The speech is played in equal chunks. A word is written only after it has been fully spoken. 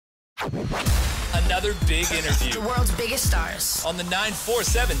Another big interview. The world's biggest stars. On the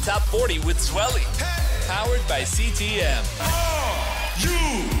 947 Top 40 with Zweli. Powered by CTM. Are you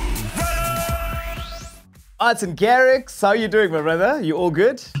ready? Martin Garrix, how are you doing, my brother? You all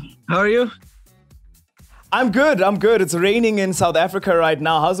good? How are you? I'm good. It's raining in South Africa right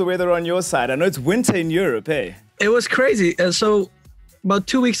now. How's the weather on your side? I know it's winter in Europe, hey? It was crazy. So about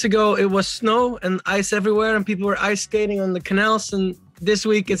 2 weeks ago, it was snow and ice everywhere and people were ice skating on the canals. And this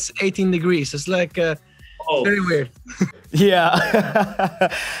week it's 18 degrees. It's like very weird. Yeah.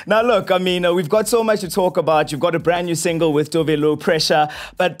 Now, look, I mean, we've got so much to talk about. You've got a brand new single with Tove Lo, Pressure.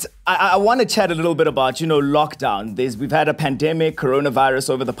 But I want to chat a little bit about, lockdown. We've had a pandemic, coronavirus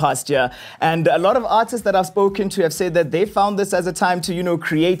over the past year. And a lot of artists that I've spoken to have said that they found this as a time to,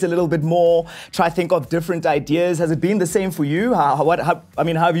 create a little bit more, try think of different ideas. Has it been the same for you? How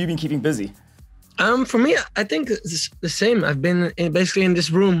have you been keeping busy? For me, I think it's the same. I've been basically in this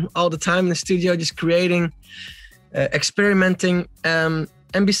room all the time in the studio, just creating, experimenting. And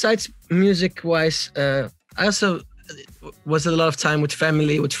besides music-wise, I also was a lot of time with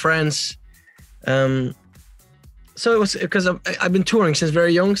family, with friends. So it was because I've been touring since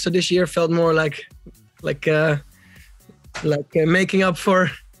very young. So this year felt more like making up for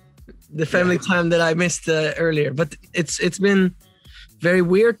the family time that I missed earlier. But it's been very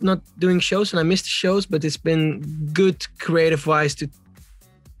weird not doing shows, and I missed the shows, but it's been good creative-wise to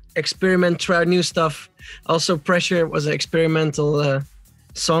experiment, try new stuff. Also, Pressure was an experimental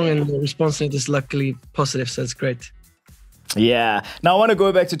song, and the response to it is luckily positive, so it's great. Yeah. Now, I want to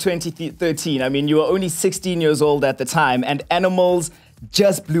go back to 2013. I mean, you were only 16 years old at the time, and Animals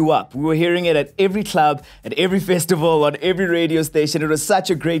just blew up. We were hearing it at every club, at every festival, on every radio station. It was such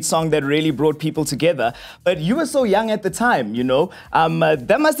a great song that really brought people together. But you were so young at the time,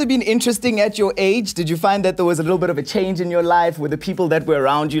 That must have been interesting at your age. Did you find that there was a little bit of a change in your life with the people that were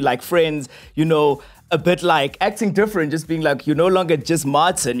around you, like friends, a bit like acting different, just being like, you're no longer just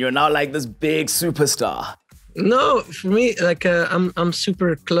Martin, you're now like this big superstar? No, for me, I'm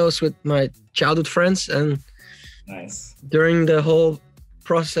super close with my childhood friends, and nice. During the whole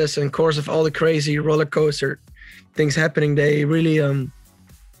process and course of all the crazy roller coaster things happening, they really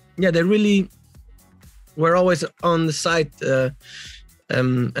were always on the side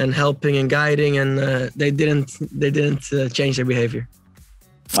and helping and guiding, and they didn't change their behavior.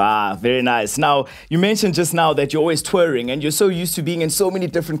 Ah, very nice. Now, you mentioned just now that you're always touring and you're so used to being in so many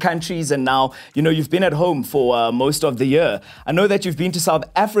different countries, and now, you've been at home for most of the year. I know that you've been to South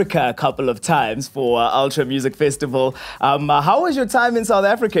Africa a couple of times for Ultra Music Festival. How was your time in South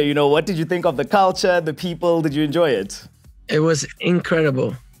Africa? What did you think of the culture, the people? Did you enjoy it? It was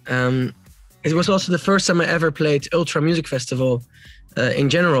incredible. It was also the first time I ever played Ultra Music Festival in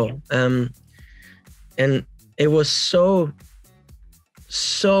general. And it was so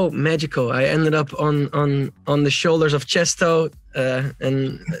magical. I ended up on the shoulders of Chesto,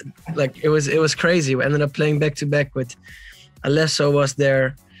 and it was crazy. We ended up playing back to back with Alesso was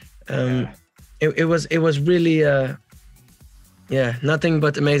there. It was really nothing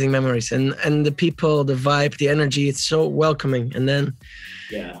but amazing memories, and the people, the vibe, the energy, it's so welcoming. And then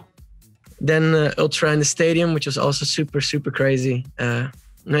Ultra in the stadium, which was also super crazy.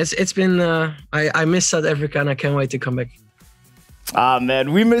 It's been I miss South Africa, and I can't wait to come back. Ah,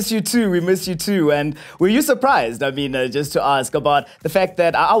 man, we miss you too. And were you surprised? I mean, just to ask about the fact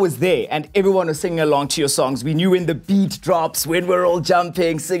that I was there and everyone was singing along to your songs. We knew when the beat drops, when we're all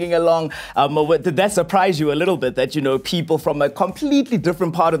jumping, singing along. Did that surprise you a little bit that, people from a completely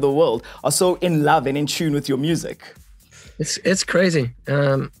different part of the world are so in love and in tune with your music? It's crazy.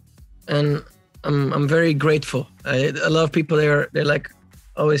 And I'm very grateful. A lot of people, they're like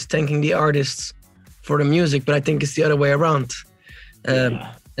always thanking the artists for the music, but I think it's the other way around.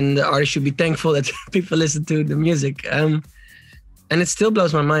 And the artist should be thankful that people listen to the music. And it still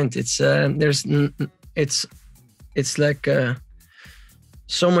blows my mind. It's like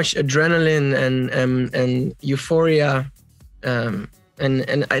so much adrenaline and euphoria. And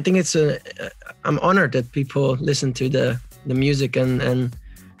I think I'm honored that people listen to the music and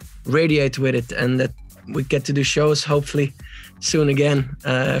radiate with it, and that we get to do shows hopefully soon again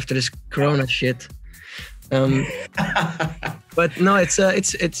after this Corona shit. But no, it's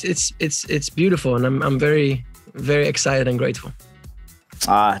beautiful, and I'm very, very excited and grateful.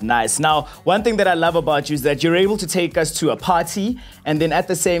 Ah, nice. Now, one thing that I love about you is that you're able to take us to a party, and then at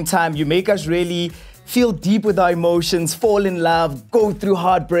the same time, you make us really feel deep with our emotions, fall in love, go through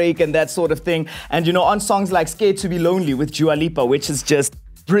heartbreak and that sort of thing. And, on songs like Scared to Be Lonely with Dua Lipa, which is just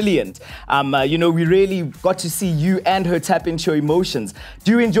brilliant. We really got to see you and her tap into your emotions.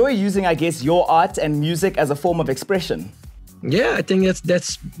 Do you enjoy using, I guess, your art and music as a form of expression? Yeah, I think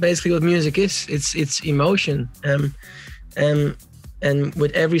that's basically what music is. It's emotion. And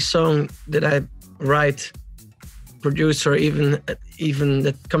with every song that I write, produce, or even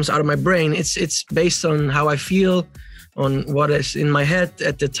that comes out of my brain, it's based on how I feel, on what is in my head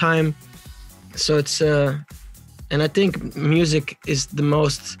at the time. So it's and I think music is the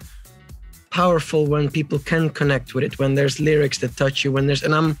most powerful when people can connect with it, when there's lyrics that touch you, and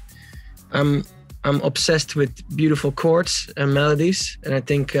I'm obsessed with beautiful chords and melodies, and I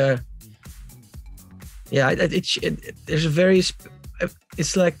think there's a very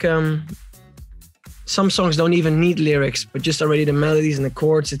it's like some songs don't even need lyrics, but just already the melodies and the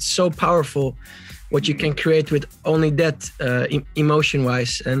chords, it's so powerful what you can create with only that emotion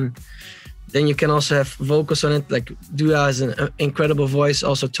wise. And then you can also have vocals on it, like Dua has an incredible voice,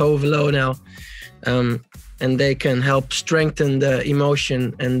 also Tove Lo now, and they can help strengthen the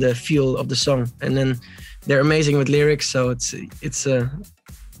emotion and the feel of the song. And then they're amazing with lyrics, so it's a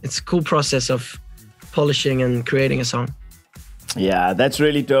cool process of polishing and creating a song. Yeah, that's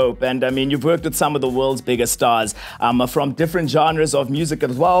really dope. And I mean, you've worked with some of the world's biggest stars from different genres of music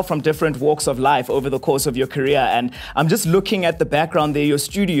as well, from different walks of life over the course of your career. And I'm just looking at the background there, your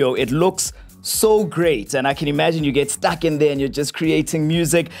studio. It looks so great. And I can imagine you get stuck in there and you're just creating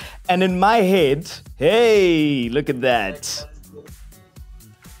music. And in my head, hey, look at that.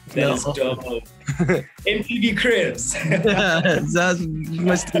 That is dope. MTV Cribs. That's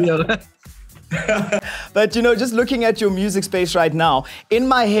my studio. But, you know, just looking at your music space right now, in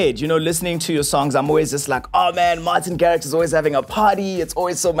my head, you know, listening to your songs, I'm always just like, oh man, Martin Garrix is always having a party. It's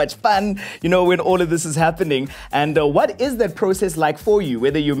always so much fun, you know, when all of this is happening. And what is that process like for you,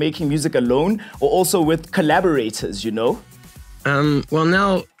 whether you're making music alone or also with collaborators, you know? Well,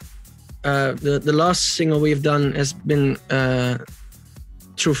 now the last single we've done has been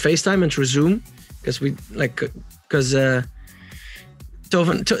through FaceTime and through Zoom, because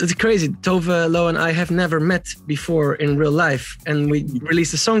it's crazy. Tove Lo and I have never met before in real life, and we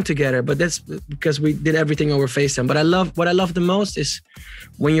released a song together. But that's because we did everything over FaceTime. But what I love the most is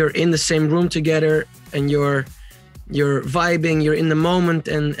when you're in the same room together and you're vibing, you're in the moment,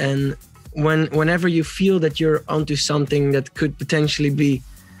 and whenever you feel that you're onto something that could potentially be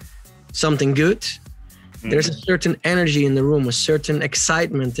something good, there's a certain energy in the room, a certain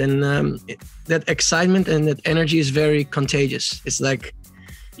excitement, and that excitement and that energy is very contagious. It's like,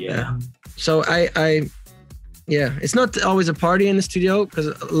 yeah. So it's not always a party in the studio, because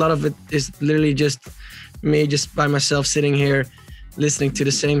a lot of it is literally just me, just by myself, sitting here, listening to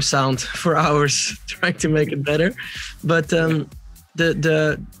the same sound for hours, trying to make it better. But the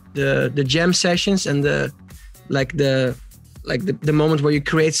jam sessions and the moment where you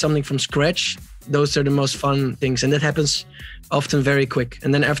create something from scratch, those are the most fun things, and that happens often very quick.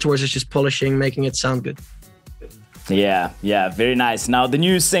 And then afterwards, it's just polishing, making it sound good. Yeah, very nice. Now, the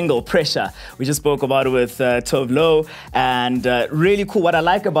new single, Pressure, we just spoke about it with Tove Lo, and really cool. What I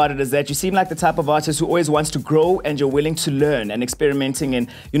like about it is that you seem like the type of artist who always wants to grow, and you're willing to learn and experimenting in,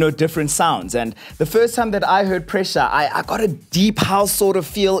 you know, different sounds. And the first time that I heard Pressure, I got a deep house sort of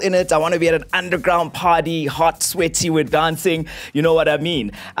feel in it. I want to be at an underground party, hot, sweaty, we're dancing, you know what I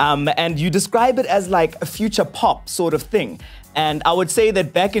mean? And you describe it as like a future pop sort of thing. And I would say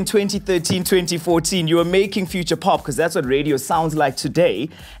that back in 2013, 2014, you were making future pop, because that's what radio sounds like today.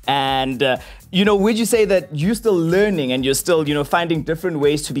 And, you know, would you say that you're still learning and you're still, you know, finding different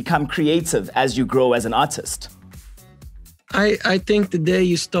ways to become creative as you grow as an artist? I think the day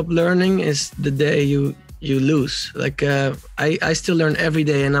you stop learning is the day you lose. Like, I still learn every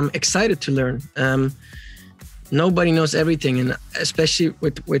day, and I'm excited to learn. Nobody knows everything, and especially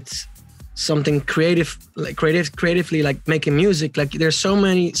with something creatively, like making music, like there's so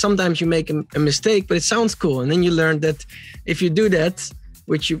many, sometimes you make a mistake, but it sounds cool. And then you learn that if you do that,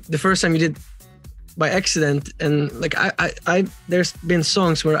 which the first time you did by accident, and like I there's been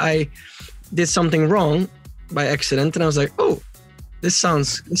songs where I did something wrong by accident, and I was like, oh, this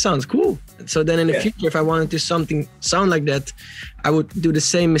sounds cool. So then in the future, if I wanted to something sound like that, I would do the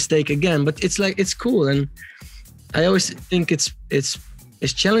same mistake again. But it's like, it's cool. And I always think it's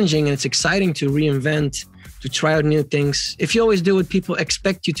challenging, and it's exciting to reinvent, to try out new things. If you always do what people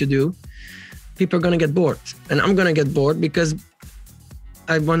expect you to do, people are going to get bored. And I'm going to get bored because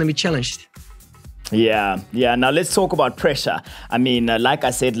I want to be challenged. Yeah. Now let's talk about Pressure. I mean, like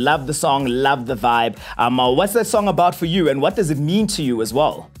I said, love the song, love the vibe. What's that song about for you, and what does it mean to you as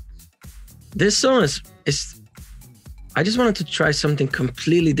well? This song is I just wanted to try something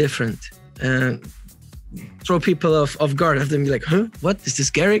completely different. Throw people off guard, have them be like, huh, what is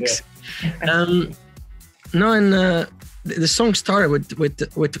this Garrix? the song started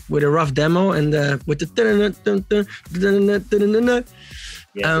with a rough demo and with the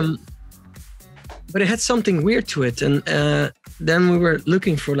but it had something weird to it, and then we were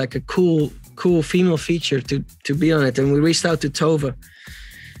looking for like a cool female feature to be on it, and we reached out to Tove,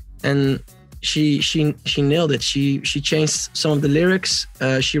 and she nailed it. She changed some of the lyrics.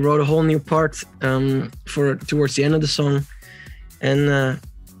 She wrote a whole new part for towards the end of the song, and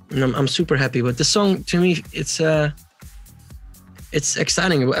I'm super happy with the song. To me, it's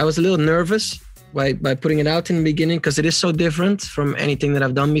exciting. I was a little nervous by putting it out in the beginning because it is so different from anything that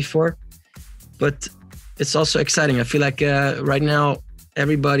I've done before. But it's also exciting. I feel like right now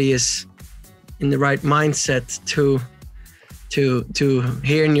everybody is in the right mindset to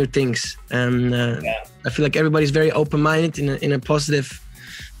hear new things, and I feel like everybody's very open-minded in a positive,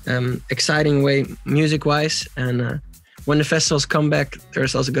 exciting way, music-wise. And when the festivals come back,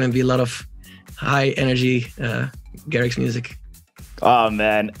 there's also going to be a lot of high-energy Garrix music. Oh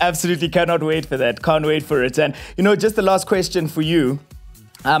man, absolutely cannot wait for that. Can't wait for it. And you know, just the last question for you.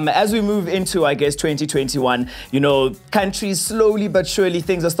 As we move into, I guess, 2021, you know, countries slowly but surely,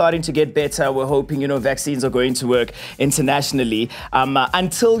 things are starting to get better. We're hoping, you know, vaccines are going to work internationally.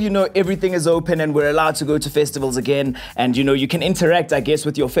 Until, you know, everything is open and we're allowed to go to festivals again and, you know, you can interact, I guess,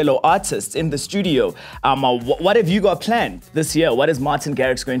 with your fellow artists in the studio. What have you got planned this year? What is Martin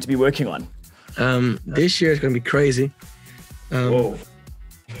Garrix going to be working on? This year is going to be crazy. Whoa.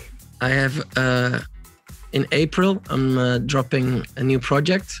 I have... in April, I'm dropping a new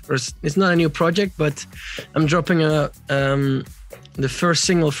project. Or it's not a new project, but I'm dropping the first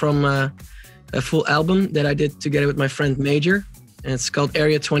single from a full album that I did together with my friend Major, and it's called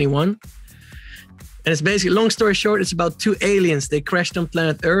Area 21. And it's basically, long story short, it's about two aliens. They crashed on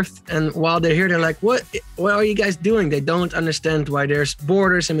planet Earth, and while they're here, they're like, "What are you guys doing?" They don't understand why there's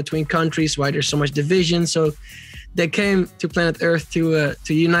borders in between countries, why there's so much division. So they came to planet Earth to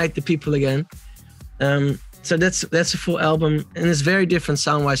unite the people again. So that's a full album, and it's very different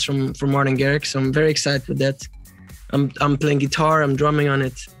sound-wise from Martin Garrix. So I'm very excited with that. I'm playing guitar, I'm drumming on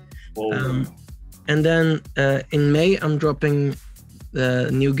it. And then in May, I'm dropping the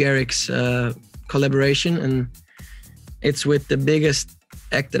new Garrix collaboration, and it's with the biggest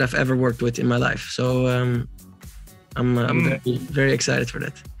act that I've ever worked with in my life. So I'm very, very excited for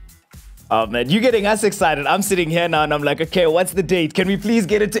that. Oh man, you're getting us excited. I'm sitting here now and I'm like, okay, what's the date? Can we please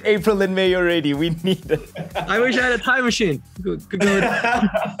get it to April and May already? We need it. I wish I had a time machine. Good.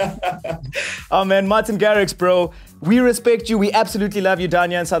 Oh man, Martin Garrix, bro. We respect you. We absolutely love you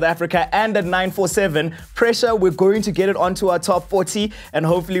down here in South Africa and at 947. Pressure, we're going to get it onto our top 40 and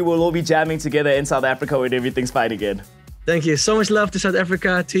hopefully we'll all be jamming together in South Africa when everything's fine again. Thank you. So much love to South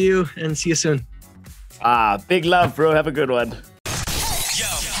Africa, to you, and see you soon. Big love, bro. Have a good one.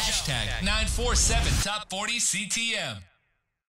 Hashtag 947 Top 40 CTM.